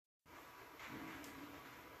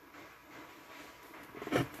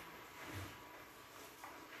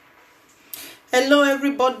Hello,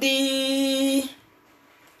 everybody.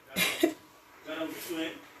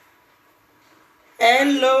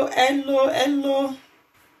 Hello.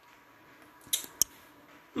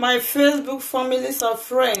 My Facebook families are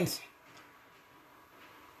friends.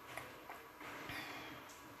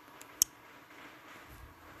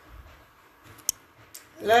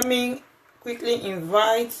 Let me quickly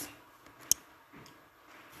invite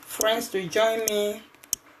friends to join me.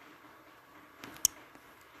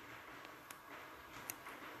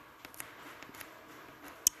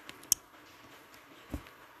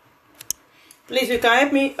 Please, you can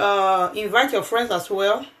help me invite your friends as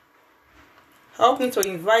well. Help me to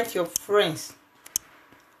invite your friends.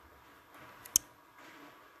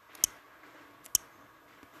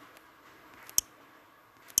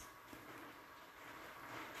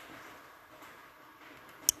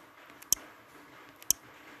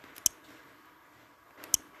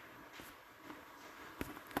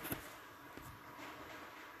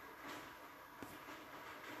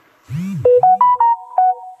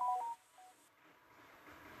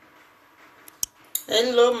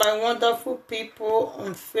 Hello, my wonderful people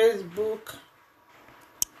on Facebook.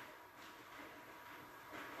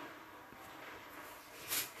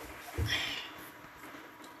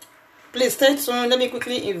 Please stay tuned. Let me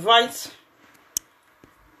quickly invite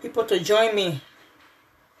people to join me.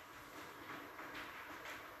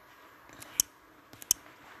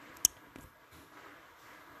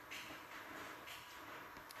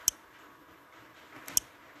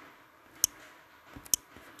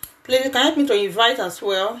 Please, you can help me to invite as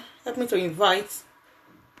well. Help me to invite.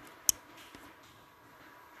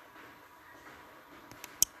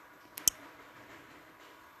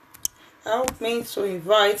 Help me to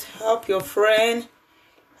invite. Help your friend.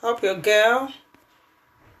 Help your girl.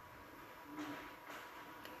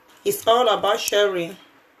 It's all about sharing.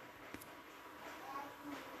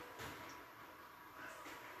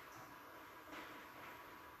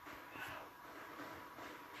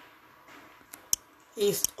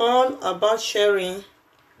 It's all about sharing.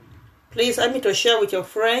 Please help me to share with your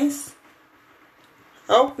friends.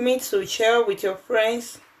 Help me to share with your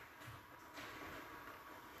friends.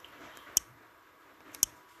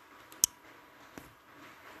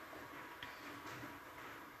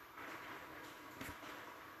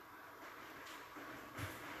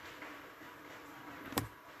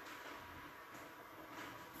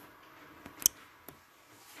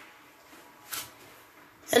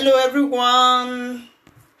 Hello, everyone.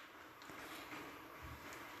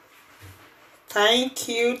 Thank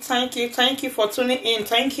you for tuning in.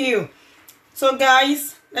 Thank you. So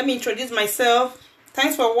guys, let me introduce myself.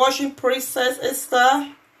 Thanks for watching Princess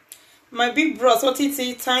Esther, my big bros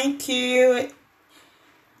OTT. Thank you.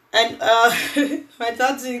 And my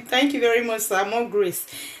daddy, thank you very much, sir. More grace.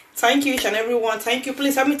 Thank you, each and everyone. Thank you.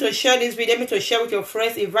 Please help me to share this video. Help me to share with your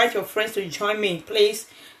friends. Invite your friends to join me, please.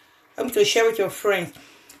 Help me to share with your friends.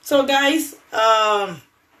 So guys,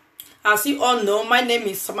 as you all know, my name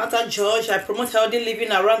is Samantha George. I promote healthy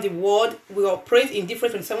living around the world. We operate in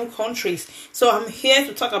different 27 countries. So I'm here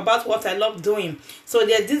to talk about what I love doing. So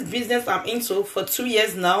there's this business I'm into for 2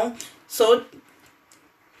 years now. So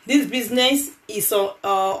this business is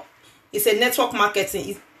a network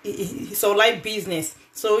marketing. It's online business.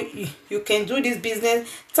 So you can do this business.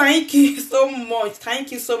 Thank you so much.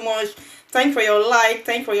 Thank you so much. Thank you for your like.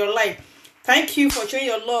 Thank you for your like. Thank you for showing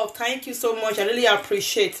your love. Thank you so much. I really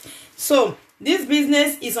appreciate. So this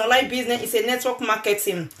business is online business. It's a network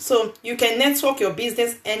marketing. So you can network your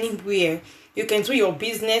business anywhere. You can do your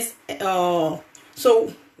business.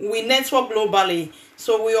 So we network globally.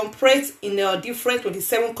 So we operate in different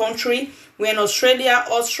 27 countries. We're in Australia,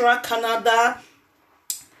 Austria, Canada,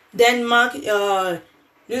 Denmark,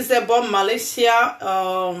 Luxembourg, Malaysia,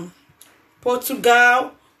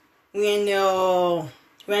 Portugal.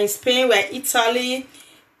 We're in Spain, we're in Italy,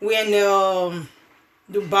 we're in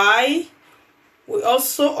Dubai. We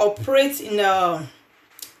also operate in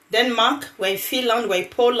Denmark, we're in Finland, we're in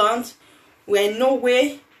Poland, we're in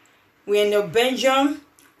Norway, we're in Belgium,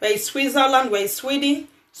 we're in Switzerland, we're in Sweden.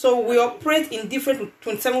 So we operate in different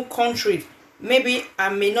 27 countries. Maybe I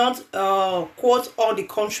may not quote all the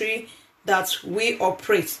countries that we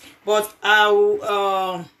operate, but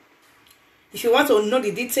I'll if you want to know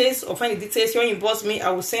the details or find the details, you inbox me. I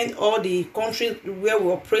will send all the countries where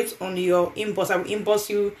we operate on your inbox. I will inbox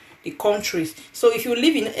you the countries. So if you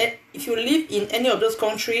live in any of those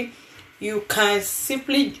countries, you can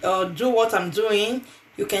simply do what I'm doing.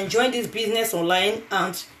 You can join this business online,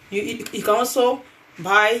 and you can also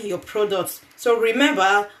buy your products. So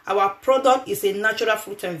remember, our product is a natural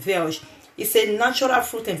fruit and veg. It's a natural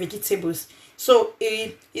fruit and vegetables. So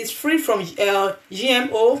it is free from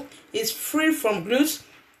GMO. It's free from gluten.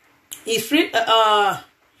 It's free.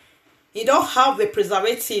 It don't have the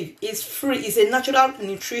preservative. It's free. It's a natural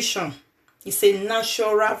nutrition. It's a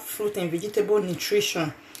natural fruit and vegetable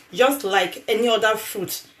nutrition, just like any other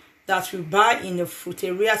fruit that we buy in the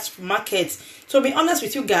fruiteria market. To be honest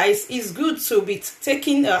with you guys, it's good to be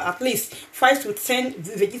taking at least 5 to 10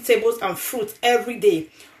 vegetables and fruit every day.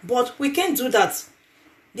 But we can't do that.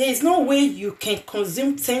 There is no way you can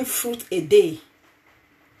consume 10 fruit a day.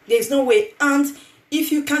 There is no way. And if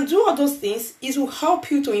you can do all those things, it will help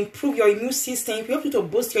you to improve your immune system. It will help you to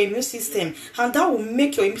boost your immune system, and that will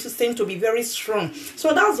make your immune system to be very strong.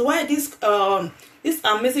 So that's why this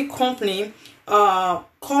amazing company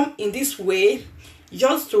come in this way,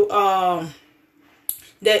 just to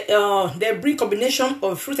they bring combination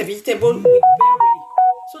of fruit and vegetable with berry,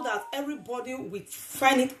 so that everybody will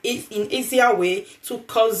find it in easier way to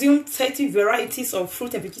consume 30 varieties of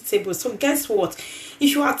fruit and vegetables. So guess what?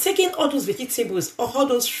 If you are taking all those vegetables or all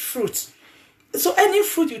those fruits, so any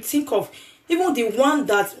fruit you think of, even the one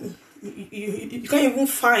that you can't even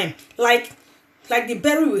find, like the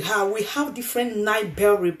berry we have different night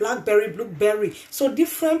berry, blackberry, blueberry, so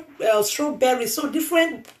different strawberry, so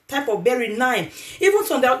different type of berry, 9. Even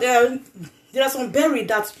some there are some berry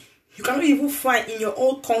that you cannot even find in your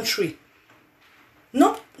own country.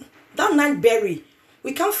 Not that night berry,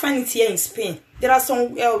 we can't find it here in Spain. There are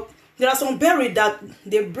some berry that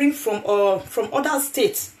they bring from other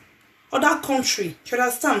states, other country. You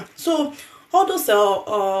understand? So all those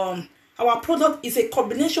our product is a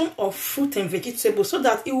combination of fruit and vegetables, so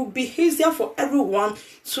that it will be easier for everyone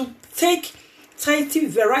to take 30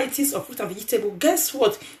 varieties of fruit and vegetable. Guess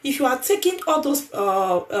what? If you are taking all those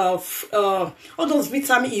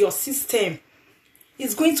vitamins in your system,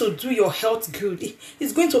 it's going to do your health good.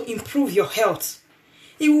 It's going to improve your health.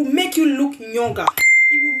 It will make you look younger.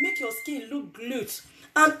 It will make your skin look glowed,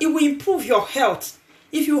 and it will improve your health.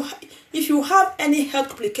 If you have any health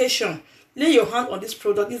complication, lay your hand on this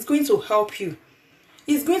product. It's going to help you.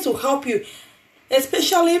 It's going to help you,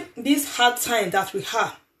 especially this hard time that we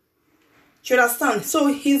have. You understand? So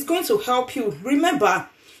he's going to help you. Remember,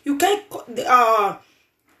 you can't.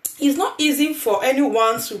 It's not easy for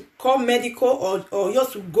anyone to call medical or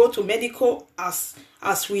just to go to medical as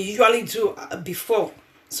we usually do before.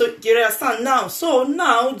 So you understand now. So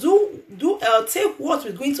now take what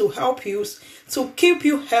is going to help you to keep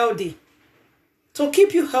you healthy. To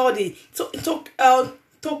keep you healthy. To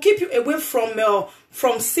keep you away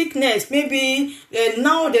from sickness. Maybe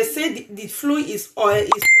now they say the flu is flying,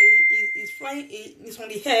 is on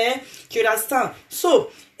the air. You understand?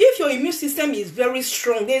 So if your immune system is very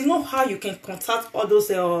strong, there is no how you can contact all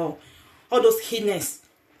those illness.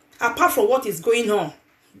 Apart from what is going on,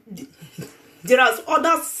 there are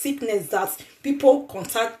other sickness that people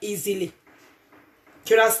contact easily.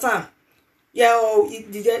 You understand?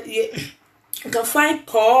 You can find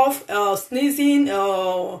cough, sneezing,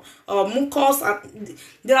 mucus.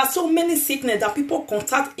 There are so many sickness that people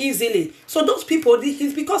contact easily. So those people,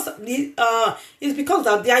 it's because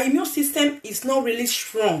that their immune system is not really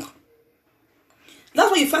strong.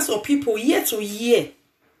 That's why you find some people year to year,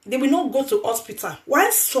 they will not go to hospital.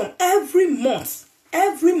 While some every month,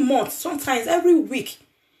 sometimes every week,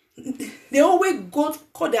 they always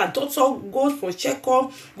call their doctor, go for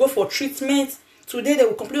checkup, go for treatment. Today they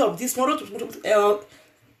will complain of this, tomorrow they complain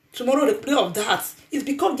of that. It's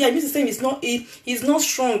because their immune system is not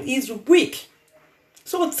strong, it's weak.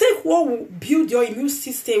 So take what will build your immune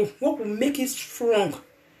system, what will make it strong.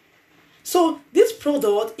 So this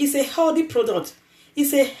product is a healthy product.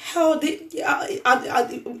 It's a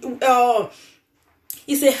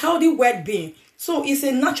healthy well-being. So it's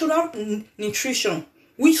a natural nutrition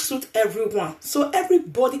which suits everyone. So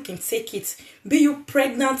everybody can take it. Be you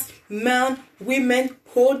pregnant, man, women,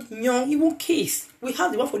 old, young, even kids. We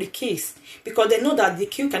have the one for the kids because they know that the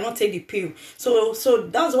kid cannot take the pill. So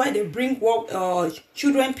that's why they bring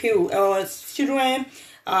children pill, children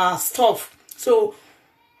stuff. So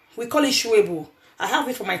we call it chewable. I have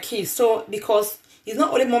it for my kids. So because it's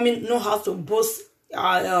not only mommy know how to boost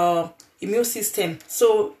immune system.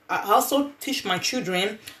 So I also teach my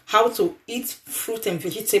children how to eat fruit and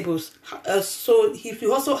vegetables. So it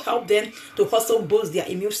will also help them to also boost their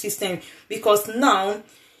immune system. Because now,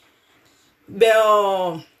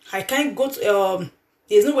 I can't go to,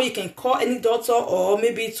 there's no way you can call any doctor or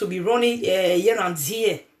maybe to be running here and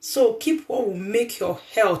there. So keep what will make your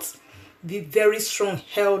health be very strong,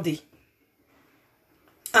 healthy.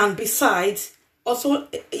 And besides, also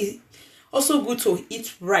good to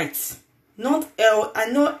eat right. Not I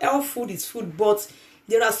know health food is food, but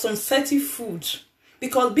there are some certain food,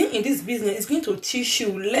 because being in this business is going to teach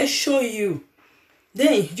you, lecture you.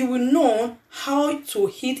 Then you will know how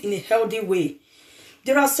to eat in a healthy way.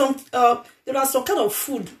 There are some kind of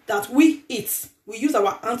food that we eat. We use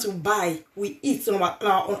our hand to buy. We eat on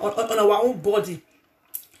our own body.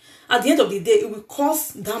 At the end of the day, it will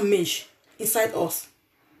cause damage inside us.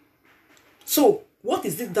 So, what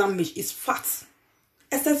is this damage? It's fat.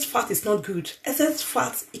 Excess fat is not good. Excess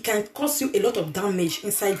fat, it can cause you a lot of damage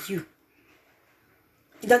inside you.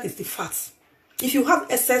 That is the fat. If you have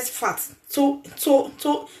excess fat,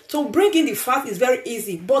 to bring in the fat is very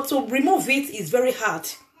easy, but to remove it is very hard.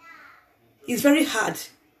 It's very hard.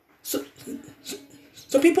 So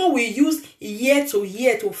people will use year to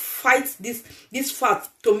year to fight this fat,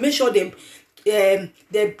 to make sure they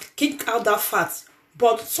kick out that fat.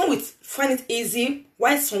 But some will find it easy,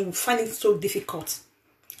 while some will find it so difficult.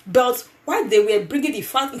 But while they were bringing the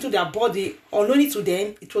fat into their body, unknowingly to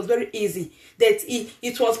them, it was very easy. That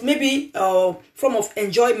it was maybe a form of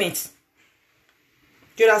enjoyment.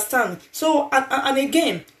 Do you understand? So, and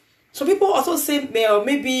again, some people also say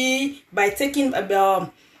maybe by taking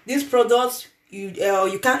these products,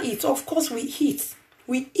 you can't eat. Of course, we eat.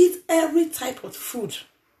 We eat every type of food.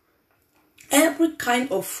 Every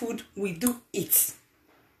kind of food we do eat.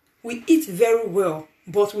 We eat very well,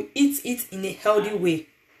 but we eat it in a healthy way.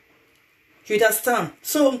 You understand?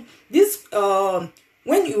 So this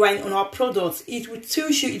when you are on our products, it will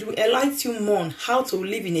teach you, it will enlighten you more on how to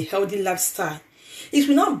live in a healthy lifestyle. It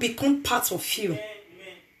will not become part of you.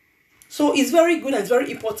 So it's very good and it's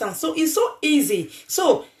very important. So it's so easy.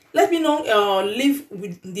 So let me not live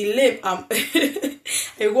with the lame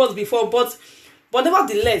it was before, but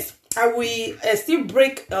nevertheless, I will still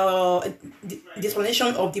break the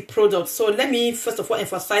explanation of the product. So let me first of all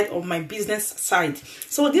emphasize on my business side.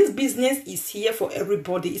 So this business is here for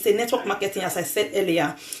everybody. It's a network marketing, as I said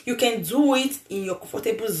earlier. You can do it in your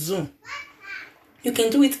comfortable zone. You can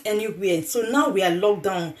do it anywhere. So now we are locked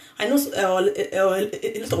down. I know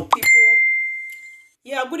a lot of people.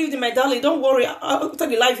 Yeah, good evening, my darling. Don't worry. After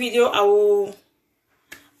the live video, I will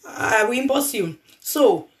inbox you.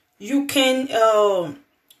 So you can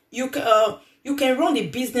you can run the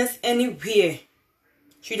business anywhere.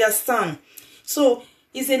 You understand? So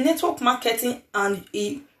it's a network marketing, and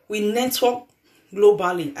we network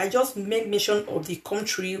globally. I just make mention of the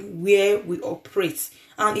country where we operate,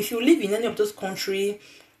 and if you live in any of those countries,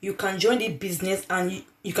 you can join the business, and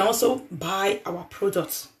you can also buy our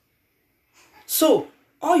products. So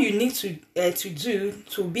all you need to do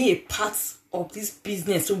to be a part of this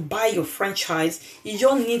business, to buy your franchise, you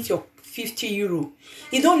just need your 50 euro.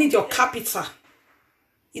 You don't need your capital.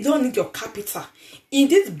 You don't need your capital. In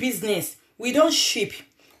this business, we don't ship.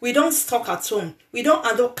 We don't stock at home. We don't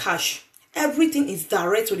handle cash. Everything is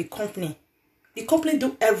direct to the company. The company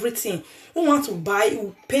do everything. Who want to buy,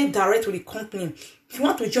 you pay direct to the company. If you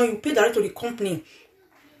want to join, you pay direct to the company.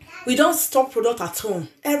 We don't stock product at home.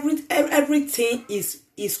 Everything is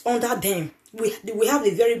under them. We have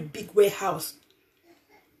a very big warehouse.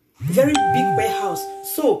 Very big warehouse.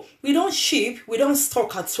 So we don't ship, we don't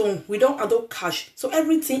stock at home, we don't handle cash. So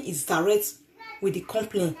everything is direct with the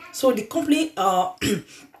company. So the company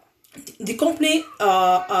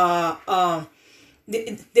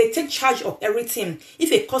they take charge of everything.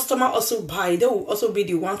 If a customer also buy, they will also be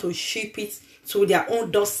the one to ship it to their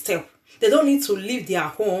own doorstep. They don't need to leave their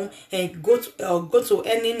home and go to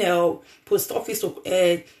any post office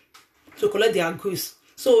to collect their goods.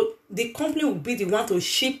 So the company will be the one to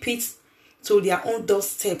ship it to their own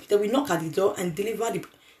doorstep. They will knock at the door and deliver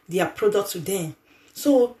their product to them.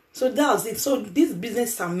 So that's it. So this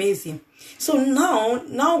business is amazing. So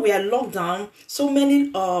now we are locked down. So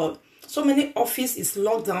many office is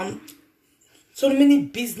locked down. So many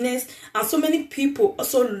business and so many people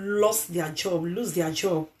also lose their job.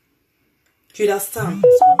 You understand? So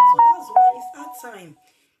that's why it's our time.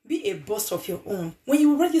 Be a boss of your own. When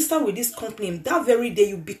you register with this company, that very day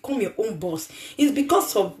you become your own boss. It's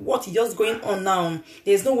because of what is just going on now.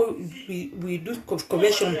 There's no way we do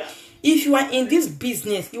conversion. If you are in this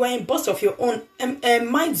business, you are a boss of your own.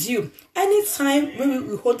 Mind you, anytime when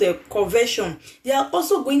we hold a conversion, they are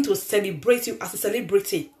also going to celebrate you as a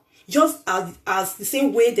celebrity. Just as the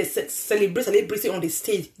same way they celebrate celebrity on the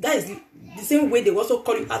stage. That is the same way they also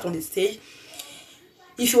call you out on the stage.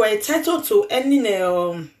 If you are entitled to any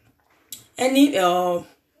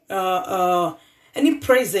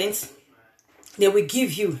present, they will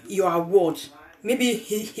give you your award. maybe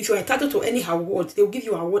if you're entitled to any award, they'll give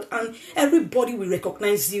you an award, and everybody will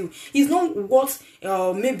recognize you. It's not what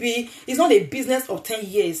maybe it's not a business of 10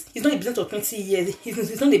 years, it's not a business of 20 years,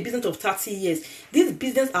 it's not a business of 30 years. This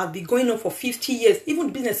business has been going on for 50 years. Even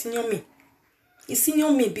the business senior me. It's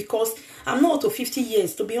senior me because I'm not also 50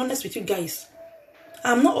 years, to be honest with you guys.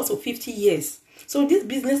 I'm not also 50 years. So this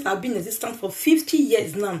business has been existent for 50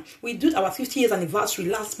 years now. We did our 50 years anniversary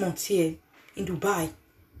last month here in Dubai.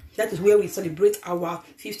 That is where we celebrate our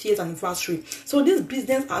 50 years anniversary. So this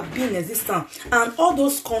business has been in existence, and all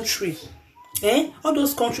those countries, they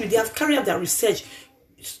have carried out their research.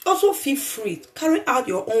 Also feel free, carry out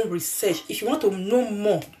your own research. If you want to know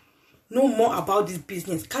more about this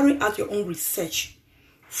business, carry out your own research.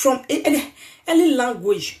 From any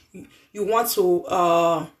language you want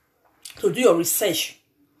to do your research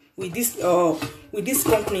with this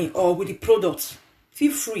company or with the product,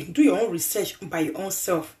 feel free, do your own research by your own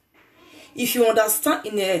self. If you understand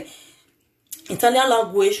in a Italian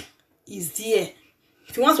language, is there.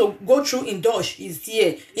 If you want to go through in Dutch, is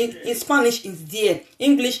there. In Spanish, is there.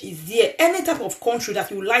 English is there. Any type of country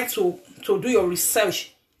that you like to do your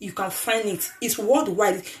research, you can find it. It's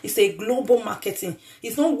worldwide. It's a global marketing.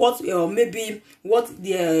 It's not what maybe what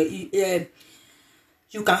the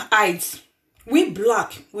you can hide. We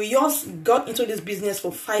black, we just got into this business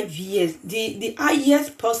for 5 years. The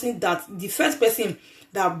highest person, the first person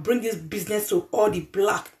that bring this business to all the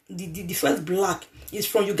black, the first black is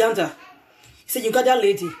from Uganda. It's a Ugandan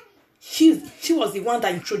lady. She was the one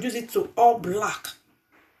that introduced it to all black.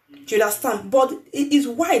 Do you understand? But it is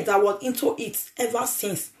white that was into it ever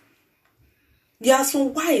since. There are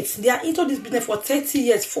some whites, they are into this business for 30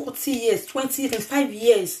 years, 40 years, 20 years, 5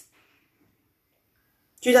 years.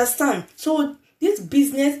 Do you understand? So this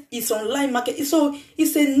business is online market. So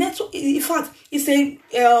it's a network. In fact, it's a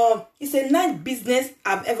nice business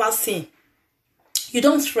I've ever seen. You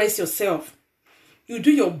don't stress yourself. You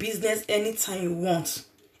do your business anytime you want,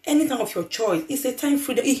 anytime of your choice. It's a time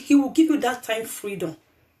freedom. He will give you that time freedom.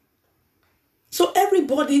 So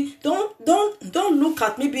everybody, don't look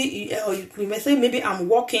at maybe you may say maybe I'm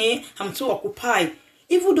working, I'm too occupied.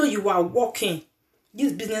 Even though you are working,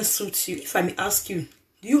 this business suits you. If I may ask you,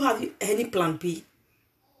 do you have any plan B?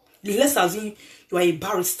 Let's assume you are a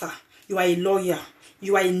barrister, you are a lawyer,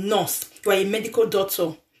 you are a nurse, you are a medical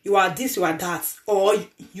doctor, you are this, you are that, or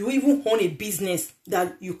you even own a business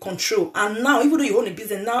that you control. And now, even though you own a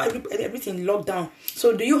business, now everything locked down.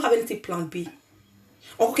 So do you have anything plan B?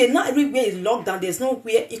 Okay, now everywhere is locked down. There's no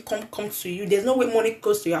way income comes to you. There's no way money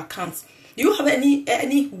goes to your account. Do you have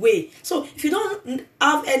any way? So if you don't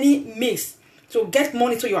have any means to get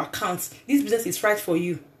money to your account, this business is right for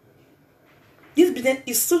you. This business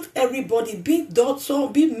is suit everybody, be it doctor,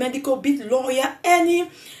 be it medical, be it lawyer, any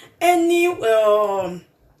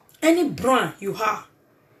brand you have.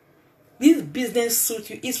 This business suits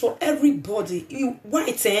you. It's for everybody. You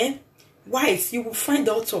white, you will find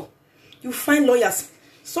doctor, you find lawyers.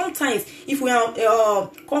 Sometimes if we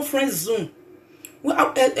are conference Zoom,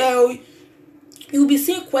 you'll be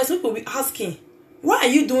seeing questions. People will be asking, why are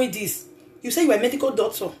you doing this? You say you are a medical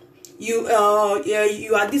doctor. You are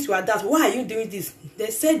this, you are that. Why are you doing this?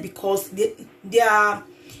 They said because they are,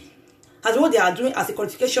 as what they are doing as a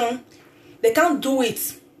qualification, they can't do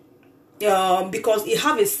it because it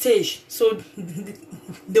have a stage. So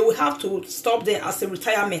they will have to stop there as a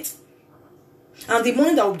retirement. And the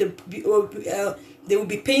money that they will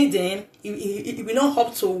be paying them, it will not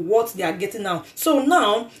up to what they are getting now. So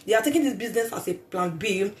now they are taking this business as a plan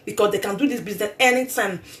B because they can do this business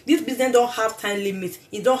anytime. This business don't have time limit.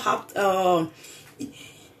 It don't have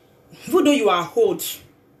even though you are old,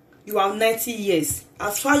 you are 90 years.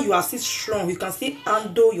 As far as you are still strong, you can still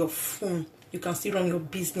handle your phone. You can still run your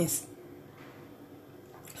business.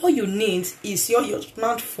 All you need is your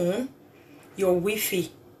smartphone, your Wi-Fi,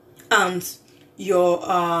 and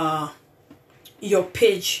your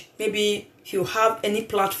page. Maybe if you have any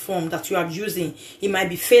platform that you are using, it might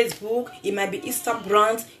be Facebook, it might be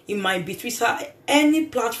Instagram, it might be Twitter, any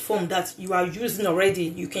platform that you are using already,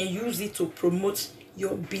 you can use it to promote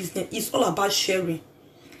your business. It's all about sharing.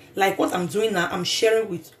 Like what I'm doing now, I'm sharing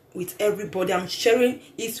with everybody. I'm sharing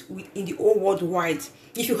it in the whole worldwide.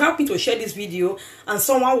 If you help me to share this video and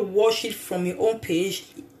someone watch it from your own page,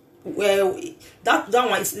 well, that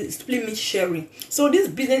one is simply me sharing. So this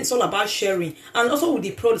business is all about sharing, and also with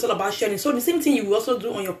the product, it's all about sharing. So the same thing you will also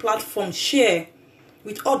do on your platform, share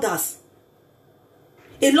with others.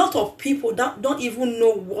 A lot of people that don't even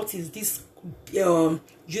know what is this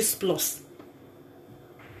Juice Plus.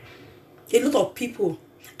 A lot of people,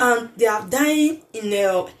 and they are dying in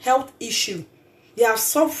a health issue. They are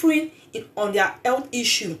suffering on their health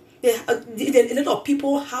issue A lot of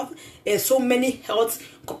people have so many health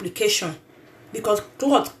complications because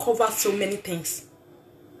cloth covers so many things.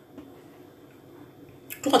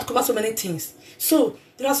 Cloth covers so many things. So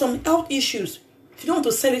there are some health issues. If you don't want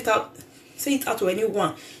to say it out to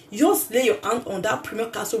anyone, just lay your hand on that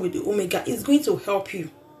premium capsule with the omega. It's going to help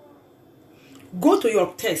you. Go to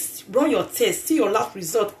your test, run your test, see your last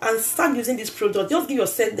result, and start using this product. Just give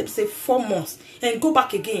yourself, let's say, 4 months, and go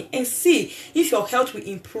back again and see if your health will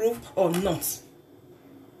improve or not.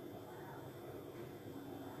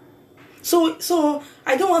 So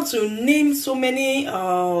I don't want to name so many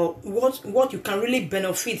what you can really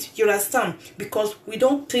benefit. You understand? Because we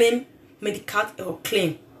don't claim medical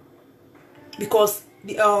claim, because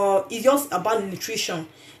it's just about nutrition.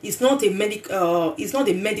 It's not a it's not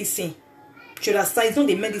a medicine. You understand? It's not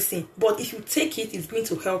a medicine, but if you take it, it's going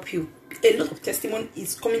to help you. A lot of testimony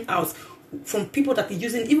is coming out from people that are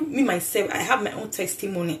using. Even me myself, I have my own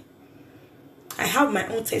testimony. I have my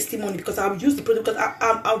own testimony because I've used the product. Because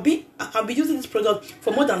I've been using this product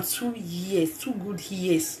for more than 2 years, 2 good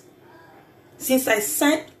years. Since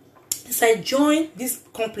I joined this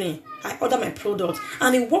company, I ordered my product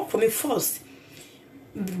and it worked for me first.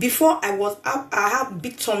 Before I have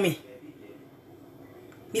big tummy.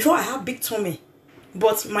 Before I have big tummy,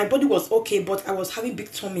 but my body was okay, but I was having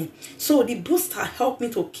big tummy. So the booster helped me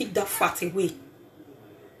to keep that fat away.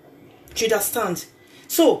 Do you understand?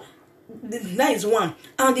 So that is one.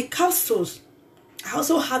 And the capsules, I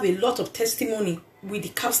also have a lot of testimony with the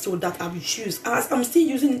capsule that I've used. I'm still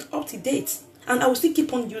using it up to date, and I will still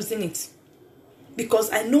keep on using it because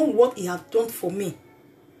I know what it has done for me.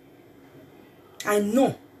 I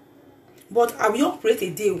know. But I will operate a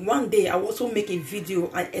day. One day I will also make a video.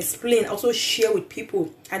 I explain, also share with people.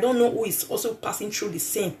 I don't know who is also passing through the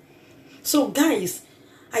same. So guys,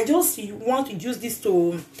 I just want to use this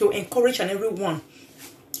to encourage and everyone.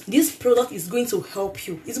 This product is going to help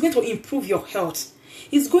you. It's going to improve your health.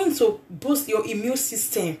 It's going to boost your immune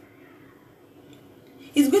system.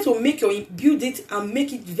 It's going to make you build it and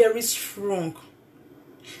make it very strong.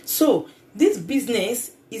 So this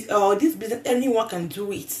business is anyone can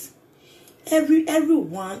do it.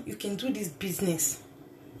 Everyone, you can do this business.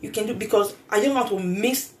 You can do, because I don't want to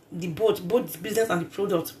mix the both the business and the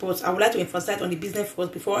product, but I would like to emphasize on the business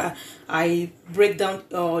first before I break down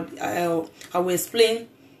I will explain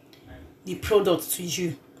the product to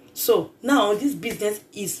you. So now this business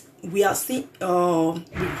is, we are still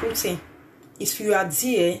recruiting. If you are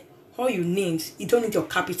there, all you need, you don't need your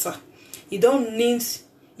capital. You don't need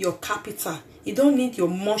your capital. You don't need your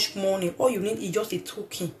much money. All you need is just a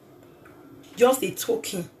token. Just a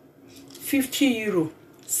token. 50 euro,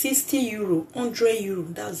 60 euro, 100 euro.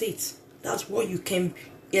 That's it. That's what you can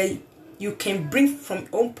bring from your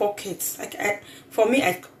own pockets. For me,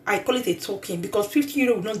 I call it a token, because 50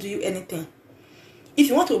 euro will not do you anything. If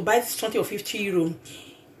you want to buy 20 or 50 euro,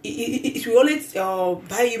 it will always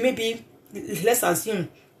buy you, maybe, let's assume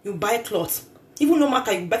you buy clothes. Even no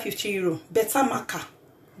marker, you buy 50 euro. Better marker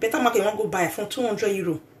you want to go buy from 200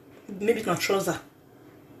 euro. Maybe it's not trouser,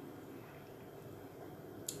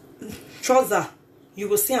 you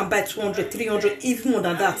will see and buy 200, 300, even more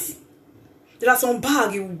than that. There are some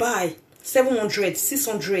bag you will buy 700,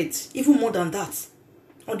 600, even more than that.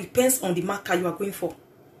 It depends on the marker you are going for.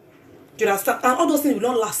 Do you understand? And all those things will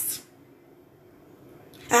not last.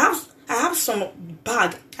 I have some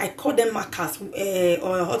bag, I call them markers,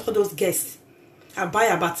 or all those guests. I buy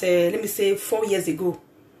about let me say 4 years ago.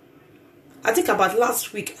 I think about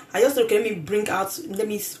last week. I just let me bring out. Let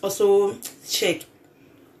me also check.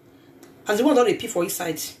 As the one that they pay for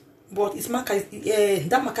inside, but it's marker.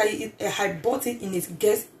 That marker, I bought it in its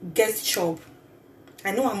guest shop.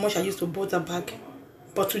 I know how much I used to buy that bag,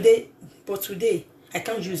 but today I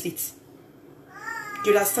can't use it.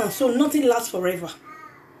 Do you understand? So nothing lasts forever.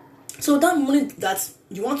 So that money that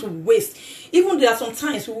you want to waste, even there are some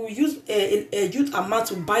times we will use a huge amount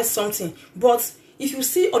to buy something, but if you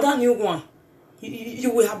see other new one,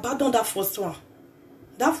 you will abandon that first one.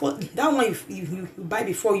 That one you buy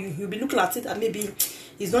before, you'll be looking at it and maybe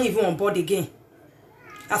it's not even on board again.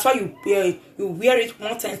 That's why you wear it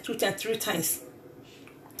 1 time, 2 times, 3 times.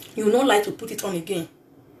 You will not like to put it on again.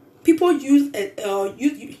 People use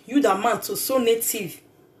the amount to so native,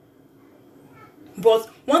 but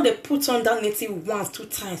when they put on that native 1, 2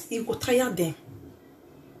 times, it will tire them.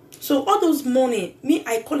 So all those money, me,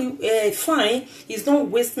 I call it fine. It's not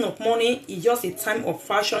wasting of money. It's just a time of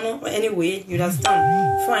fashion. Anyway, you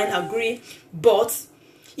understand? Fine, agree. But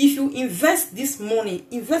if you invest this money,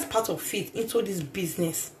 invest part of it into this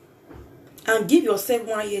business, and give yourself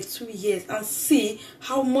 1 year, 2 years, and see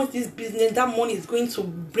how much this business, that money is going to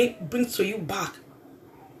bring to you back.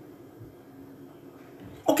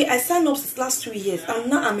 Okay, I signed up since last 2 years, and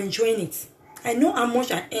now I'm enjoying it. I know how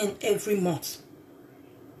much I earn every month.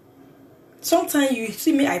 Sometimes you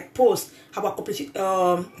see me, I post about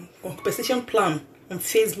compensation plan on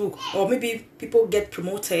Facebook, or maybe people get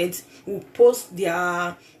promoted, who post the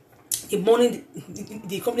money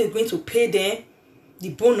the company is going to pay them,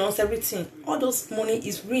 the bonus, everything. All those money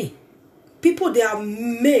is real. People, they are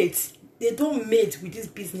made, they don't made with this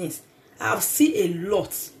business. I have seen a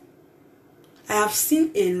lot. I have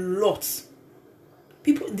seen a lot.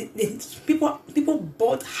 People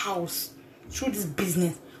bought house through this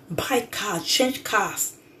business, buy cars, change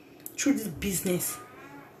cars through this business,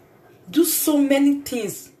 do so many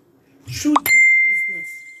things through this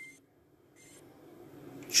business.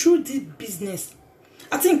 Through this business.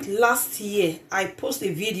 I think last year I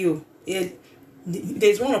posted a video.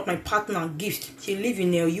 There's one of my partner gift. She live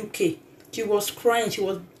in the UK. She was crying. She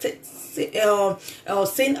was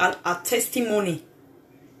saying a testimony.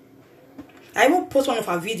 I even post one of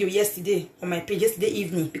her video yesterday on my page yesterday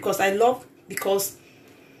evening, because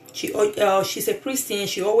she's a Christian.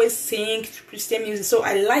 She always sings Christian music, so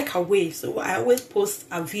I like her way. So I always post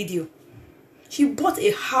a video. She bought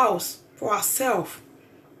a house for herself.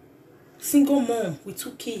 Single mom with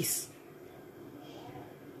 2 kids.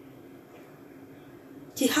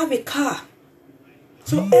 She have a car.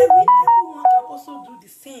 So everyone can also do the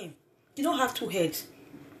same. You don't have 2 heads.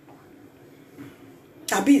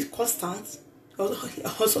 Abi is Constant,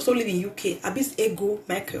 also live in UK. Abi's Ego,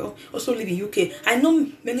 Michael, also live in UK. I know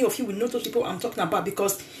many of you will know those people I'm talking about,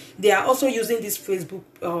 because they are also using this Facebook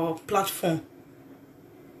platform.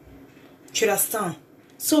 You understand?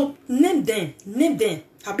 So name them.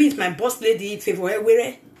 Abi is my boss lady, Favor.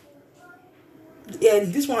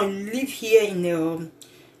 This one live here in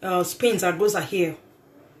Spain, Zaragoza here.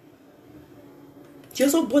 She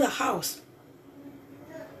also bought a house.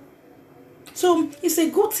 So it's a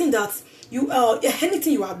good thing that you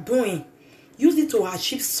anything you are doing, use it to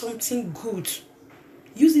achieve something good.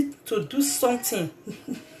 Use it to do something.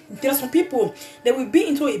 There are some people, they will be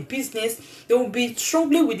into a business, they will be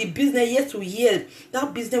struggling with the business year to year.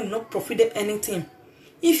 That business will not profit them anything.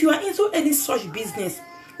 If you are into any such business,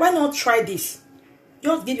 why not try this?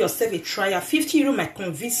 Just give yourself a try. 50 euro might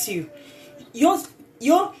convince you. Just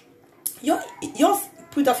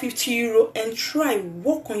put that 50 euro and try.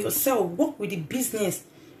 Work on yourself. Work with the business.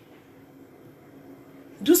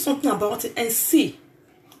 Do something about it and see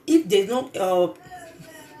if there's not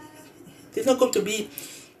going to be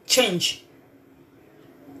change.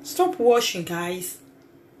 Stop watching, guys.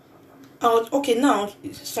 Okay, now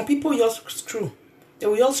some people just screw. They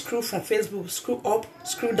will just screw from Facebook, screw up,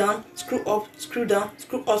 screw down, screw up, screw down,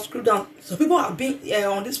 screw up, screw down. So people have been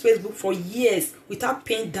on this Facebook for years without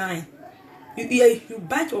paying dime. You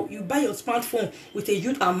buy your smartphone with a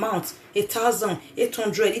huge amount,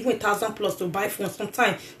 1,800, even 1,000 plus to buy phone.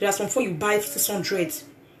 Sometimes there are some phone you buy 600.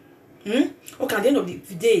 Okay, at the end of the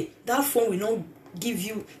day, that phone will not give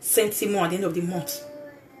you cents more at the end of the month.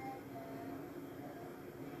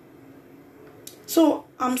 So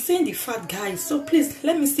I'm saying the fact, guys. So please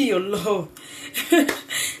let me see your love.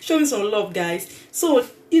 Show me some love, guys. So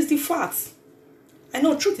it's the fact. I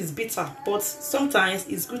know truth is bitter, but sometimes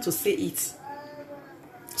it's good to say it.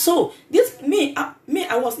 So this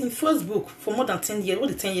I was in Facebook for more than 10 years. What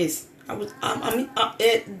the 10 years?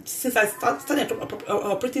 Since I started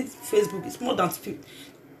operating Facebook, it's more than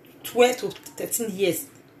 12 to 13 years,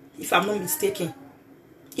 if I'm not mistaken.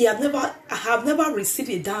 I have never received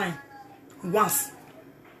a dime once.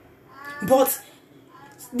 But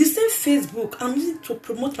the same Facebook, I'm using to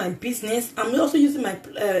promote my business. I'm also using my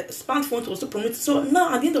smartphone to also promote. So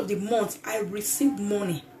now at the end of the month, I received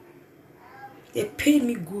money. They paid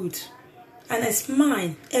me good, and I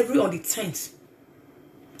smile on the 10th.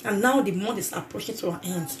 And now the month is approaching to our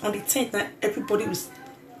end. On the 10th, now everybody will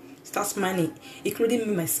start smiling, including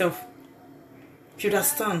me myself. You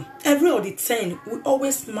understand? Every on the 10th, we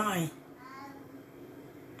always smile.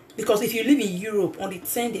 Because if you live in Europe, on the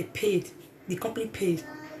 10th they paid, the company paid,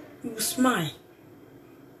 you will smile.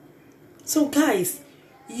 So guys,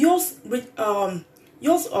 yours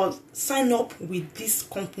sign up with this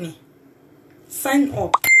company. Sign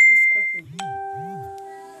up with this company.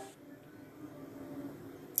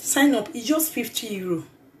 Sign up. It's just 50 euro,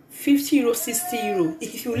 50 euro, 60 euro.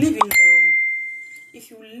 If you live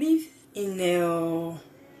in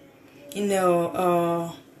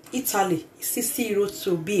Italy, 60 euros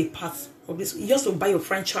to be a part of this. You just to buy your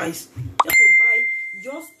franchise.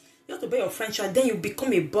 Just to buy your franchise. Then you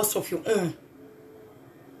become a boss of your own.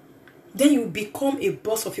 Then you become a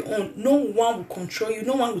boss of your own. No one will control you.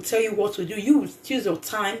 No one will tell you what to do. You will choose your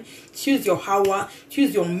time, choose your hour,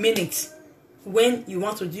 choose your minutes. when you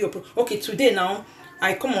want to do your okay. Today now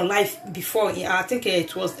I come on live before, I think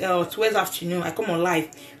it was 12 afternoon. I come on live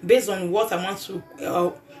based on what I want to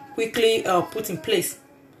quickly put in place.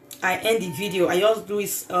 I end the video. I just do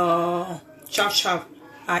it sharp.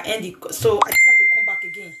 I end it. So I decided to come back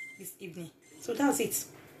again this evening. So that's it.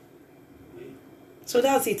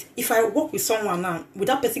 If I work with someone now, would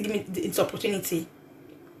that person give me this opportunity?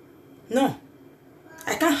 No.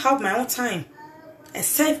 I can't have my own time.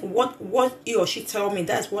 Except what he or she tell me,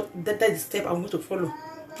 that is the step I'm going to follow,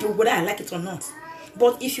 whether I like it or not.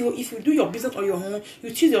 But if you do your business on your own,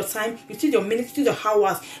 you choose your time, you choose your minutes, you choose your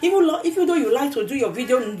hours. Even though you like to do your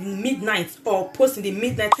video in midnight or post in the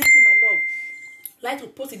midnight, thank you, my love. Like to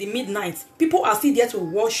post in the midnight, people are still there to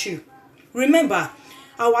watch you. Remember,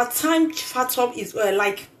 our time factor is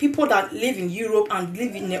like people that live in Europe and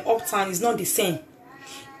live in the uptown is not the same.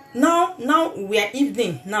 Now we are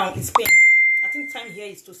evening now in Spain. I think time here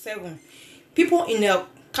is to 7. People in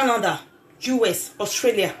Canada, US,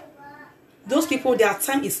 Australia, those people, their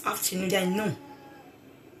time is afternoon, they are noon.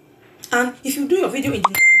 And if you do your video in the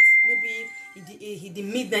night, maybe in the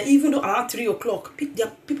midnight, even though around 3 o'clock,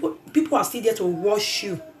 people are still there to watch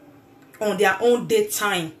you on their own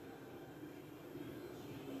daytime.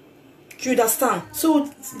 Do you understand? So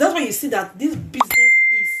that's why you see that this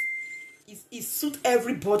business is suit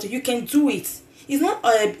everybody. You can do it. It's not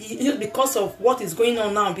because of what is going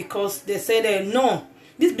on now, because they said no,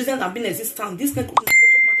 this business has been existent. This network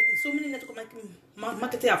marketing, so many network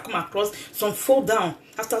marketing have come across, some fall down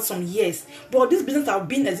after some years, but this business has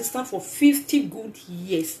been existent for 50 good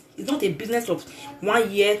years. It's not a business of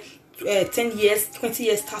 1 year, 10 years, 20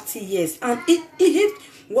 years, 30 years, and if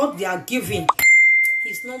what they are giving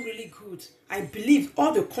is not really good, I believe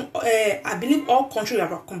all countries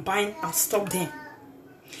are combined and stop them.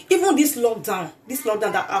 Even this lockdown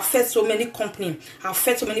that affects so many companies,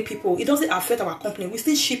 affects so many people, it doesn't affect our company. We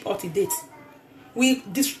still ship up to date.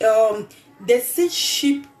 They still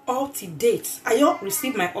ship up to date. I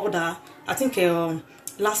received my order, I think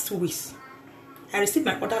last 2 weeks. I received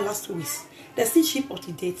my order last 2 weeks. They still ship up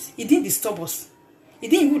to date. It didn't disturb us. It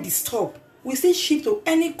didn't even disturb. We still ship to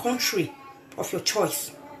any country of your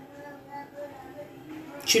choice.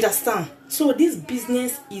 You understand? So this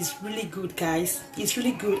business is really good, guys. It's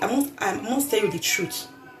really good. I must tell you the truth.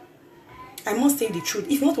 I must tell you the truth.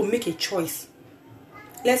 If you want to make a choice,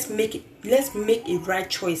 let's make a right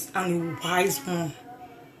choice and a wise one.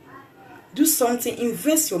 Do something.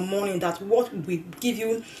 Invest your money that what will give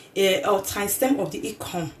you a timestamp of the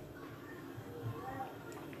income.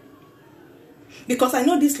 Because I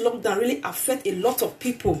know this lockdown really affect a lot of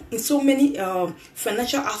people in so many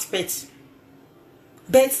financial aspects.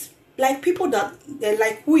 But like people that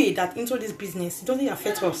like we that into this business, it doesn't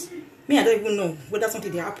affect us. Me, I don't even know whether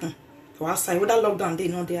something they happen or outside, whether lockdown they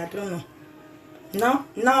know there, I don't know.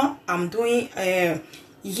 Now I'm doing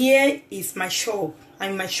here is my shop.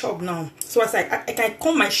 I'm in my shop now. So I can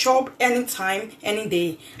come my shop anytime, any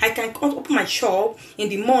day. I can come open my shop in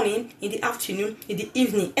the morning, in the afternoon, in the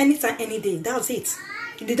evening, anytime, any day. That's it.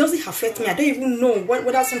 It doesn't affect me. I don't even know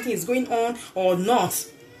whether something is going on or not.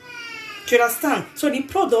 Do you understand? So the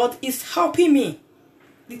product is helping me.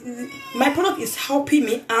 My product is helping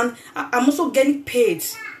me, and I'm also getting paid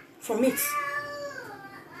from it.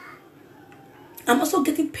 I'm also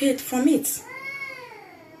getting paid from it.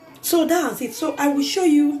 So that's it. So I will show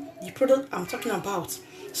you the product I'm talking about.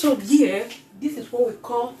 So here, this is what we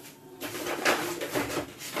call.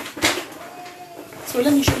 So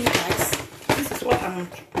let me show you guys. This is what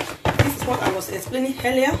I was explaining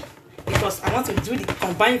earlier, because I want to do the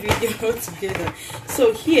combined video together.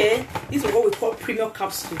 So here, this is what we call premium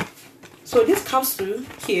capsule. So this capsule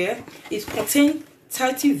here is contain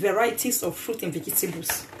 30 varieties of fruit and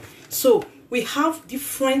vegetables. So we have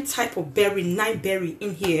different type of berry, 9 berry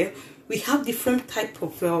in here. We have different type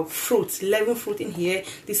of fruits, 11 fruit in here.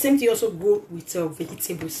 The same thing also go with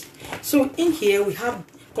vegetables. So in here we have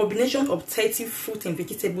combination of 30 fruit and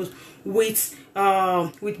vegetables with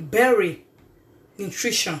berry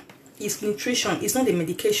nutrition. It's nutrition. It's not a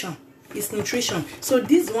medication. It's nutrition. So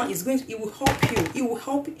this one is it will help you.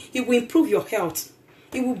 It will improve your health.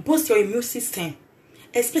 It will boost your immune system.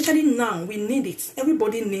 Especially now, we need it.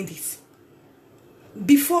 Everybody needs it.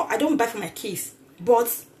 Before, I don't buy for my kids, but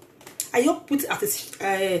I just put it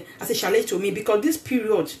as a challenge to me, because this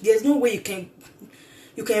period, there's no way you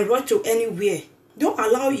can run to anywhere. Don't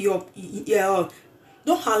allow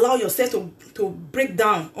yourself to break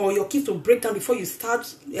down, or your kids to break down before you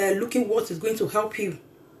start looking what is going to help you.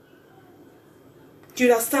 Do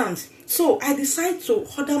you understand? So I decided to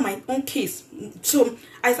order my own case. So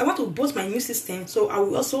I want to boost my immune system, so I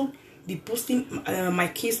will also be boosting my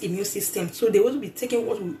kids' immune system. So they will be taking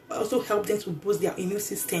what will also help them to boost their immune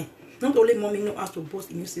system. Not only mommy know how to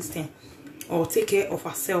boost immune system or take care of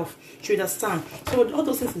herself. You understand? So all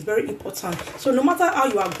those things is very important. So no matter how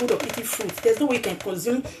you are good at eating fruit, there's no way you can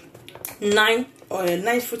consume 9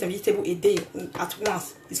 fruit and vegetable a day at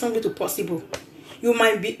once. It's not going to possible. You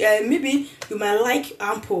might be maybe you might like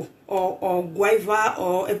apple or guava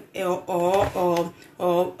or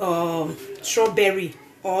strawberry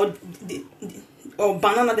or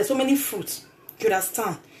banana. There's so many fruits. You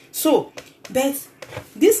understand? So, but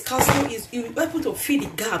this capsule is able to fill the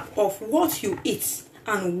gap of what you eat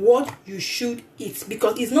and what you should eat,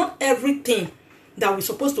 because it's not everything that we're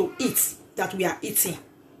supposed to eat that we are eating.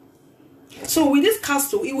 So with this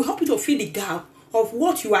capsule, it will help you to fill the gap of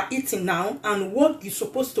what you are eating now and what you're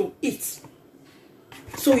supposed to eat.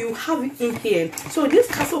 So you have it in here. So this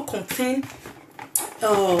capsule contains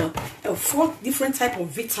 4 different types of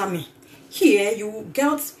vitamin. Here you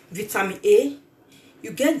get vitamin A,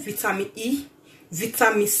 you get vitamin E,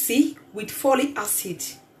 vitamin C with folic acid.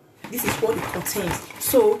 This is what it contains.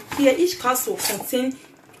 So here each capsule contains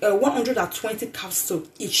 120 capsules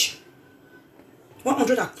each.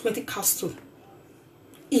 120 capsules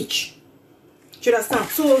each. Do you understand?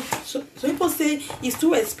 So people say it's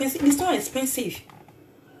too expensive. It's not expensive.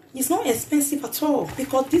 It's not expensive at all,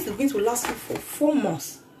 because this is going to last you for 4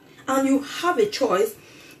 months, and you have a choice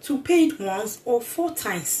to pay it once or 4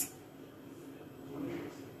 times.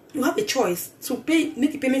 You have a choice to make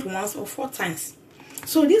the payment once or 4 times.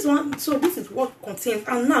 So this is what it contains.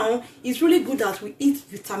 And now it's really good that we eat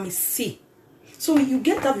vitamin C. So you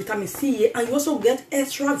get that vitamin C here, and you also get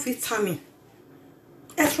extra vitamin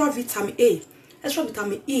A, extra vitamin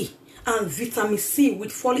E, and vitamin C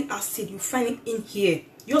with folic acid. You find it in here.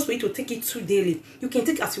 You also need to take it 2 daily. You can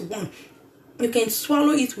take it as you want. You can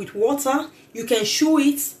swallow it with water. You can chew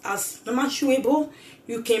it as normal chewable.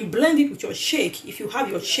 You can blend it with your shake. If you have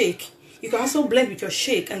your shake, you can also blend with your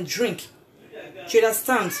shake and drink. Do you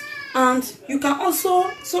understand? And you can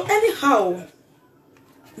also, so anyhow,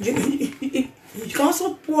 you can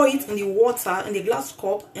also pour it in the water in the glass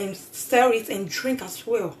cup and stir it and drink as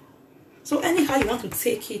well. So anyhow you want to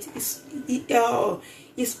take it,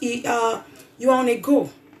 you're on a go.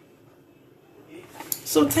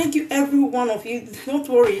 So thank you every one of you. Don't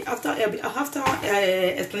worry, after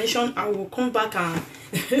explanation I will come back and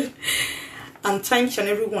and thank each and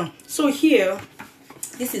everyone. So here,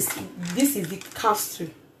 this is the capsule.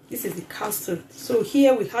 This is the capsule. So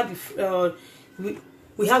here we have the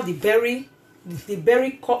we have the berry. The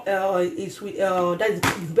berry is with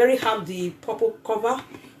the berry have the purple cover.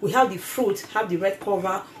 We have the fruit have the red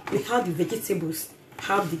cover. We have the vegetables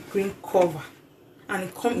have the green cover, and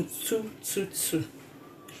it comes in 2.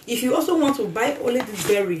 If you also want to buy only this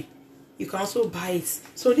berry, you can also buy it.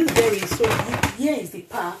 So this berry, so here is the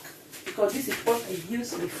pack, because this is what I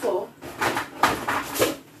used before.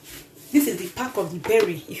 This is the pack of the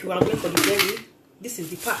berry. If you are going for the berry, this is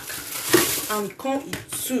the pack, and it comes in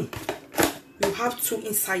 2. You have 2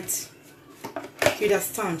 inside. You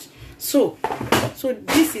understand? So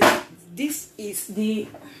this is the,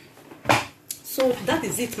 so that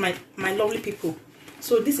is it, my lovely people.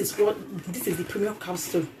 So this is the premium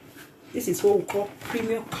capsule. This is what we call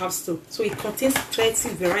premium capsule. So it contains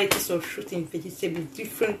 30 varieties of fruit and vegetables,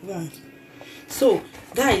 different ones. So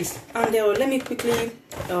guys, and let me quickly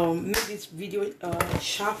make this video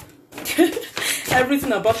sharp.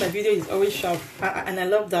 Everything about my video is always sharp, and I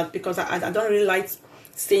love that, because I don't really like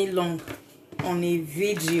staying long on a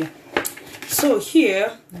video. So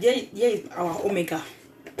here is our omega.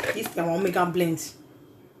 This is our omega blend.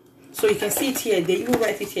 So you can see it here. They even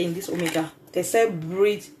write it here in this omega. They say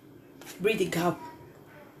breathe the gap.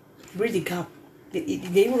 Breathe the gap. They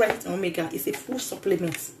even write it on omega. It's a full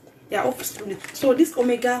supplement. They are all supplements. So this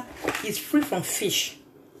omega is free from fish.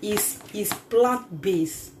 Is plant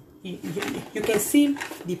based. You can see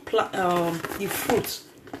the fruit,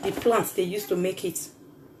 the plants they used to make it.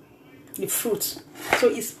 The fruit. So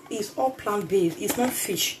it's all plant based. It's not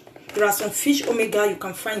fish. There are some fish omega you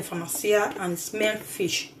can find in pharmacy and smell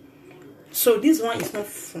fish. So this one is not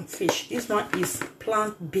from fish. This one is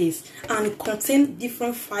plant based, and it contains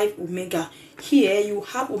different 5 omega. Here you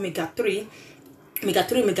have omega 3,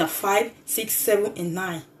 omega 5, 6, 7, and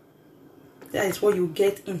 9. That is what you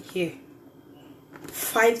get in here.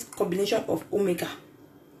 5 combination of omega.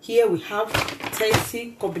 Here we have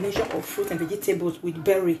 30 combination of fruit and vegetables with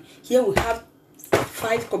berry. Here we have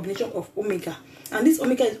 5 combination of omega, and this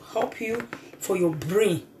omega help you for your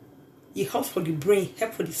brain. It helps for the brain,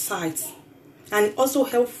 help for the sides, and it also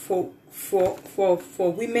helps for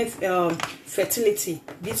women's fertility.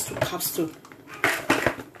 These 2 capsules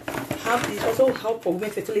it also help for women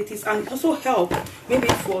fertilities, and it also help maybe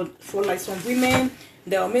for like some women,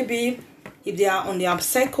 they maybe if they are on their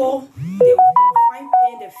cycle, they will find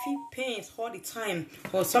pain, they feel pains all the time,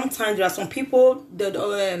 or sometimes there are some people that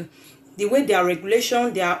the way their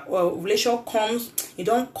regulation, their ovulation comes, it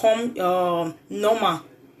don't come normal.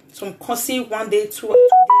 Some causing 1 day, 2 days, 3 days.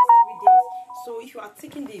 So if you are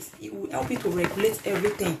taking this, it will help you to regulate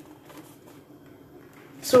everything.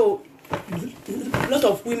 So a lot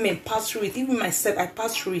of women pass through it. Even myself, I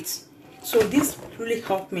pass through it. So this really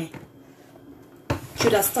helped me. You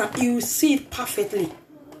understand? You will see it perfectly.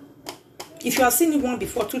 If you are seeing it 1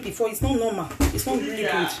 before, 2 before, it's not normal. It's not really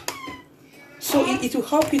good. So it will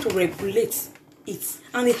help you to regulate it,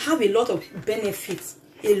 and it have a lot of benefits.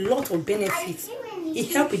 A lot of benefits.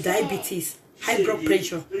 It helps with diabetes, high blood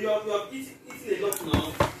pressure. You are eating a lot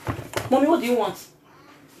now. Mommy, what do you want?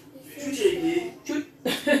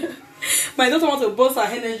 My daughter wants to boost her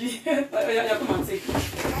energy. Yeah, come and take.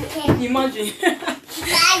 Okay. Imagine.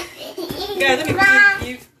 Guys, let me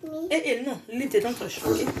give. Hey, no, leave it, don't touch.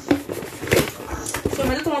 Okay. So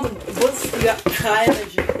my daughter wants to boost her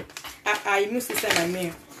energy. Our immune system, I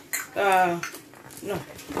mean. No.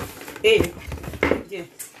 Hey. Yeah.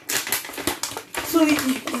 So you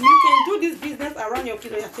can do this business around your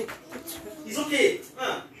kids. Take. It's okay.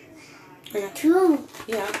 Yeah. True.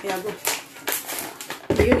 Yeah, go.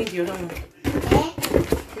 You need your own.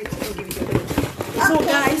 So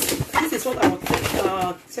guys, this is what I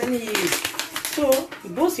was telling you. So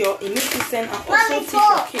boost your immune system and also take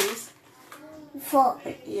your kids. 4.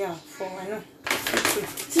 Yeah, 4. I know.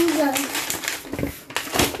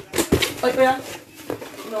 Oh yeah.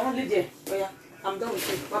 No, leave there. Oh yeah. I'm done with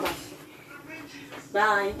it. Bye bye.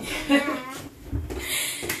 Bye.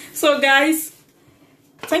 So guys,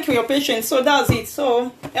 thank you for your patience. So that's it.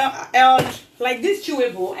 So like this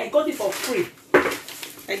chewable, I got it for free.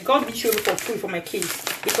 I got this chewable for free for my kids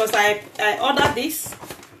because I ordered this.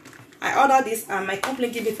 And my company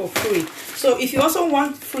gave it for free. So if you also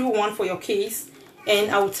want free one for your kids, and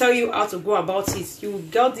I will tell you how to go about it, you will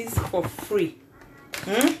get this for free.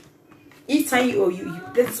 Each time you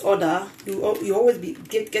place this order, you always be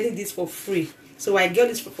getting this for free. So I get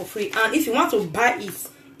this for free. And if you want to buy it,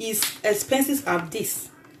 its expenses are this.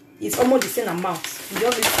 It's almost the same amount. You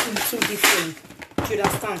just two different. You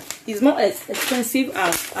understand? It's not as expensive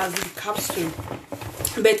as the capsule.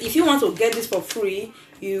 But if you want to get this for free,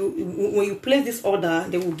 when you place this order,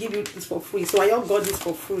 they will give you this for free. So I all got this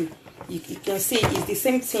for free. You can see it's the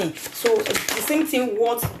same thing. So the same thing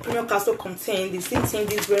what premium castle contains, the same thing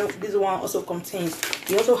this one also contains.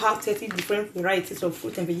 We also have 30 different varieties of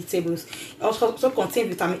fruit and vegetables. It also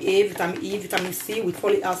contains vitamin A, vitamin E, vitamin C with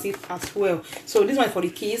folic acid as well. So this one is for the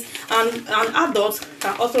kids, and adults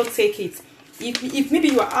can also take it. If maybe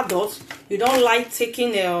you are adult, you don't like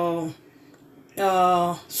taking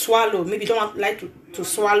swallow, maybe you don't like to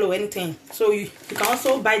swallow anything, so you can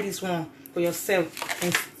also buy this one for yourself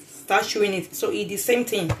and start chewing it. So it's the same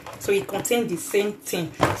thing, so it contains the same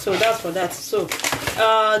thing. So that's for that. So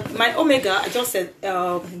my omega, I just said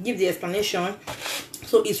give the explanation.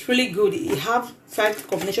 So it's really good. It have 5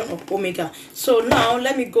 combination of omega. So now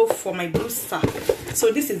let me go for my booster.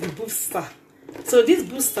 So this is the booster. So this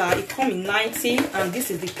booster, it comes in 90, and this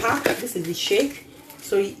is the pack, this is the shake.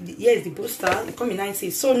 So here is the booster, it comes in 90.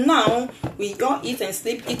 So now we don't eat and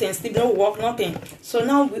sleep, no work, nothing. So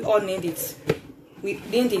now we all need it. We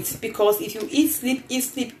need it because if you eat, sleep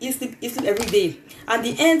every day, at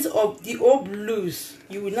the end of the whole blues,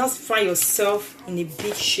 you will not find yourself in a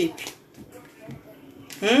big shape.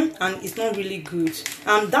 And it's not really good.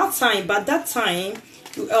 By that time,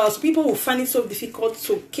 people will find it so difficult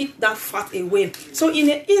to keep that fat away. So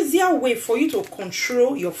in an easier way for you to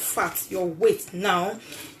control your fat, your weight now,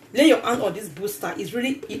 lay your hand on this booster. Is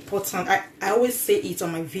really important. I always say it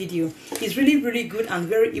on my video. It's really good and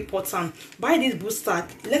very important. Buy this booster.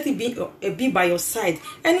 Let it be by your side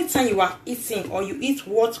anytime you are eating or you eat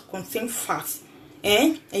what contains fat.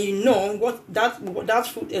 And you know what that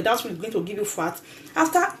food is going to give you fat.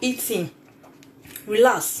 After eating,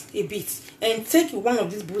 relax a bit and take one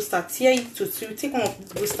of these boosters, tear it to 2, take one of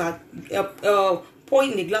these boosters, pour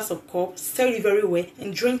it in a glass of cup, stir it very well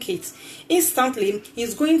and drink it. Instantly,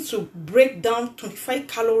 it's going to break down 25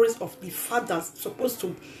 calories of the fat that's supposed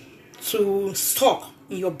to stock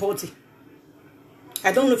in your body.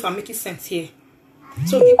 I don't know if I'm making sense here.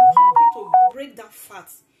 So it will help you to break that fat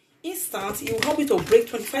instant. It will help you to break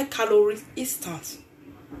 25 calories instant.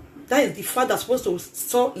 That is the fat that's supposed to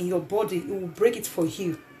store in your body. It will break it for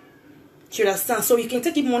you. Do you understand? So you can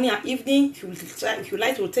take it morning and evening. If you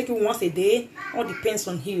like to take it once a day, all depends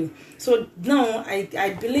on you. So now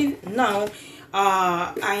I believe now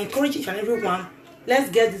I encourage each and everyone, let's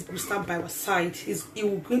get this booster by our side. It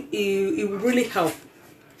will really help.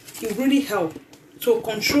 It will really help to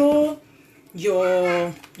control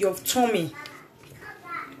your tummy,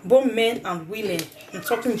 both men and women. I'm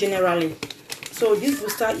talking generally. So this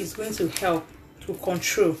booster is going to help to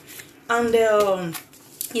control, and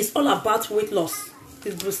it's all about weight loss.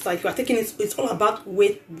 This booster, if you are taking it, it's all about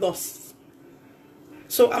weight loss.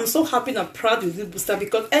 So I'm so happy and proud with this booster,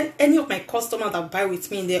 because any of my customers that buy with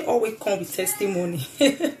me, they always come with testimony.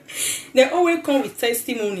 They always come with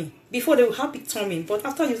testimony. Before, they will have big tummy, but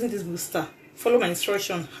after using this booster, follow my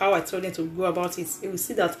instruction how I told them to go about it, they will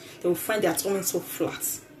see that they will find their tummy so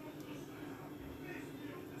flat.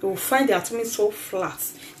 They will find their tummy so flat.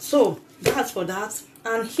 So that's for that.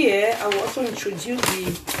 And here I will also introduce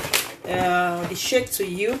the shake to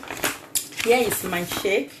you. Here is my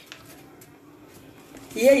shake.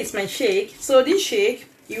 Here is my shake. So this shake,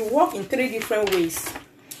 you work in 3 different ways.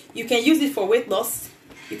 You can use it for weight loss,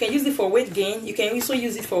 you can use it for weight gain, you can also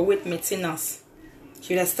use it for weight maintenance.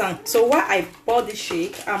 You understand? So why I bought this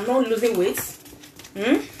shake, I'm not losing weight,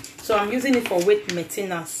 so I'm using it for weight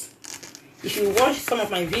maintenance. If you watch some of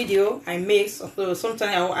my video, I make, so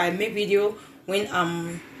sometimes I make video when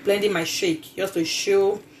I'm blending my shake, just to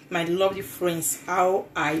show my lovely friends how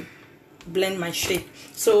I blend my shake.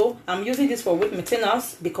 So I'm using this for weight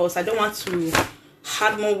maintenance, because I don't want to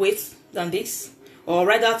add more weight than this, or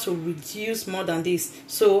rather to reduce more than this.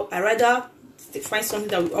 So I rather find something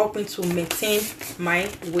that will help me to maintain my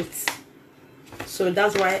weight. So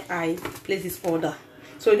that's why I place this order.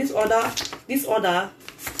 So this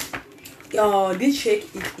shake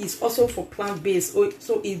is also for plant-based. So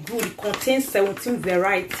it's good. It contains 17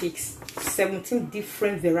 varieties, 17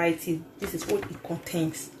 different varieties. This is what it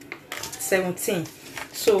contains, 17.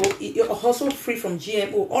 So it's also free from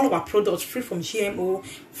GMO. All of our products free from GMO,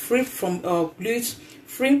 free from gluten,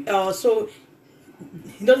 free. So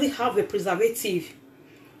it doesn't have a preservative.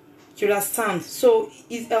 You understand? So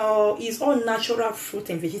it's all natural fruit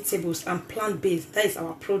and vegetables and plant-based. That is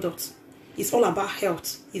our product. It's all about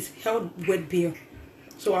health. It's health well-being.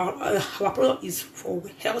 So our product is for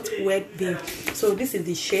health well-being. So this is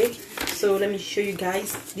the shake. So let me show you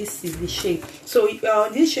guys. This is the shake. So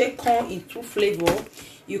this shake comes in 2 flavors.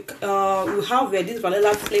 You have this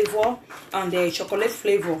vanilla flavor and the chocolate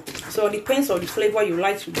flavor. So it depends on the flavor you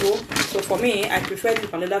like to go. So for me, I prefer the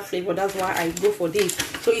vanilla flavor. That's why I go for this.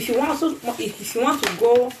 So if you want to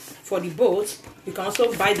go for the boat, you can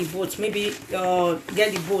also buy the boat. Maybe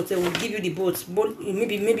get the boat. They will give you the boat.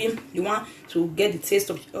 Maybe you want to get the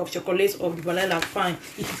taste of chocolate or the vanilla. Fine.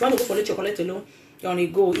 If you want to go for the chocolate alone, you're on a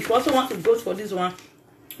go. If you also want to go for this one,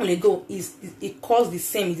 on a go, it costs the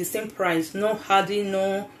same. It's the same price. No adding,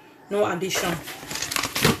 no addition,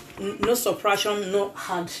 no subtraction, no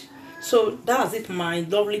add. So that's it, my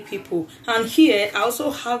lovely people. And here I also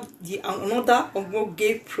have another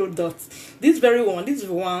Ogoge product. This is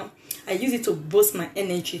the one I use it to boost my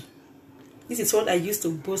energy. This is what I use to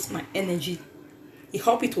boost my energy. It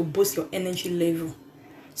helps you to boost your energy level.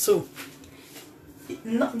 So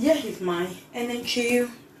here is my energy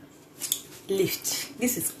lift.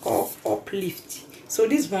 This is called uplift. So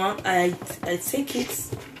this one I take it,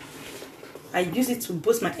 I use it to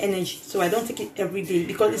boost my energy. So I don't take it every day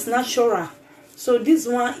because it's natural. So this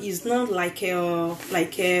one is not like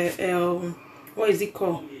what is it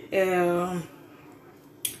called,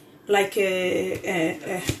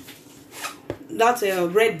 that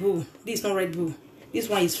Red Bull. This is not Red Bull. This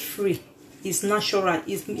one is free. It's natural.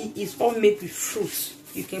 It's all made with fruits.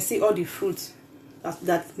 You can see all the fruits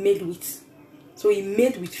that's made with. So it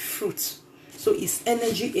made with fruit. So it's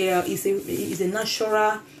energy. Is a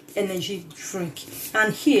natural energy drink.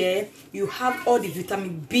 And here you have all the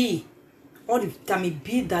vitamin B,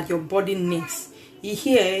 that your body needs.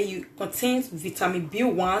 Here you contains vitamin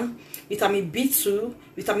B1, vitamin B2,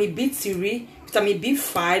 vitamin B3, vitamin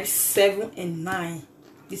B5, 7, and 9.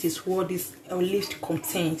 This is what this list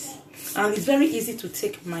contains, and it's very easy to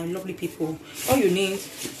take, my lovely people. All you need.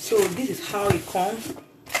 So this is how it comes.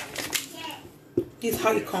 This is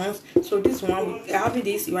how it comes. So this one, having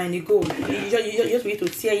this, you are in a go. You just need to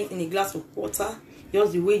tear it in a glass of water.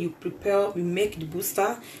 Just the way you prepare, we make the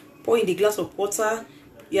booster. Pour in the glass of water.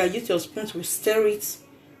 Yeah, use your spoon to stir it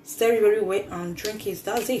very well and drink it.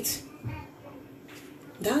 That's it.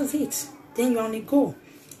 That's it. Then you're on a go.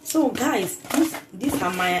 So guys, these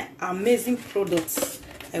are my amazing products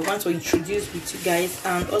I want to introduce with you guys,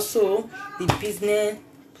 and also the business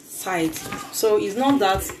side. So it's not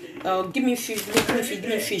that give me fish, give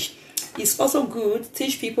me fish. It's also good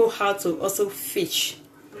teach people how to also fish.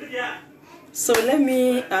 So let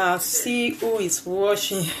me see who is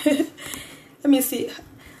watching. Let me see.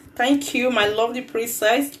 Thank you, my lovely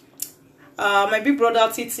princess. My big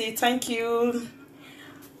brother Titi, thank you.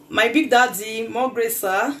 My big daddy, more grace,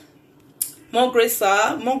 sir. More grace,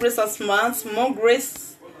 sir. More grace, smart. More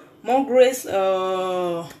grace. More grace.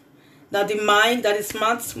 That the mind, that is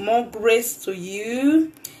smart. More grace to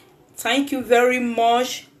you. Thank you very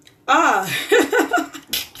much. My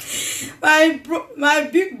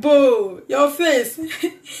big boy, your face.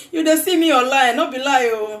 You don't see me online, not be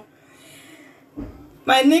lie, oh.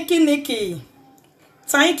 My Nikki.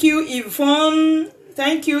 Thank you, Yvonne.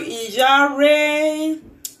 Thank you, Ijare.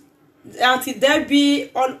 Auntie Debbie,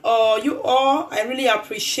 you all, I really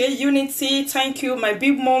appreciate Unity. Thank you, my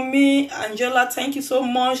big mommy Angela. Thank you so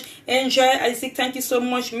much. Angel Isaac, thank you so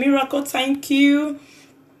much. Miracle, thank you.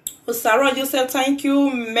 Sarah Joseph, thank you.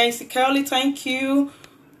 Mercy Kelly, thank you.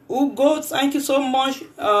 Ugo, thank you so much.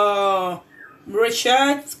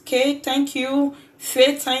 Richard Kate, thank you.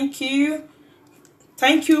 Faith, thank you.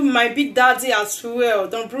 Thank you, my big daddy as well.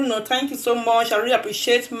 Don Bruno, thank you so much. I really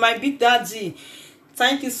appreciate my big daddy.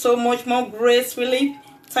 Thank you so much. More grace, Philip.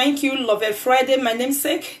 Thank you, Love Friday, my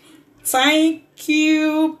namesake. Thank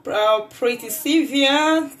you, Pretty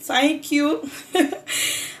Sylvia. Thank you.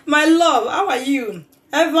 My love, how are you?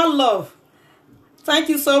 Ever love. Thank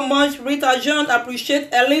you so much, Rita John. Appreciate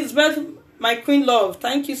Elizabeth, my queen love.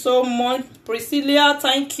 Thank you so much, Priscilla.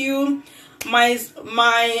 Thank you, my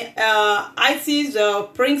IT's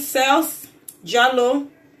princess Jalo.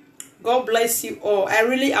 God bless you all. I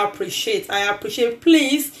really appreciate.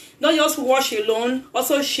 Please don't just watch alone.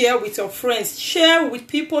 Also share with your friends. Share with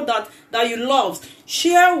people that you love.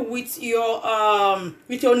 Share with your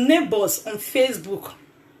neighbors on Facebook.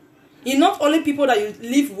 It's not only people that you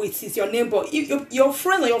live with is your neighbor. If your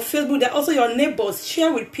friends on your Facebook, they're also your neighbors.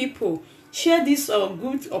 Share with people. Share this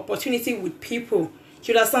good opportunity with people.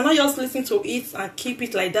 You understand? Not just listen to it and keep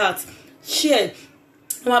it like that. Share.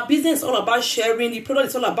 Our business is all about sharing. The product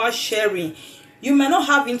is all about sharing. You may not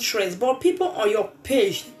have interest, but people on your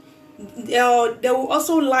page, they will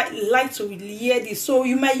also like to hear this. So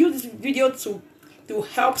you might use this video to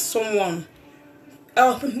help someone.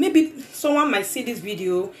 Maybe someone might see this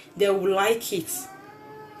video, they will like it.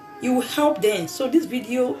 You will help them. So this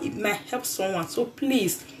video, it might help someone. So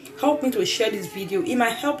please help me to share this video. It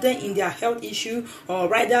might help them in their health issue or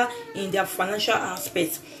rather in their financial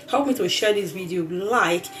aspect. Help me to share this video.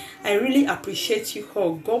 I really appreciate you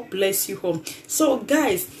all. God bless you all. So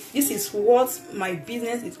guys, this is what my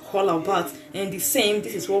business is all about, and the same,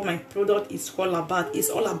 this is what my product is all about. It's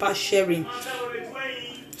all about sharing.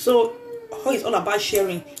 So it's all about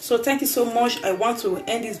sharing. So thank you so much. I want to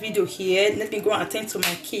end this video here. Let me go and attend to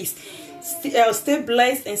my kids. Stay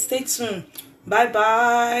blessed and stay tuned. Bye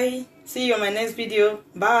bye. See you on my next video.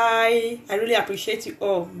 Bye. I really appreciate you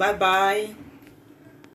all. Bye bye.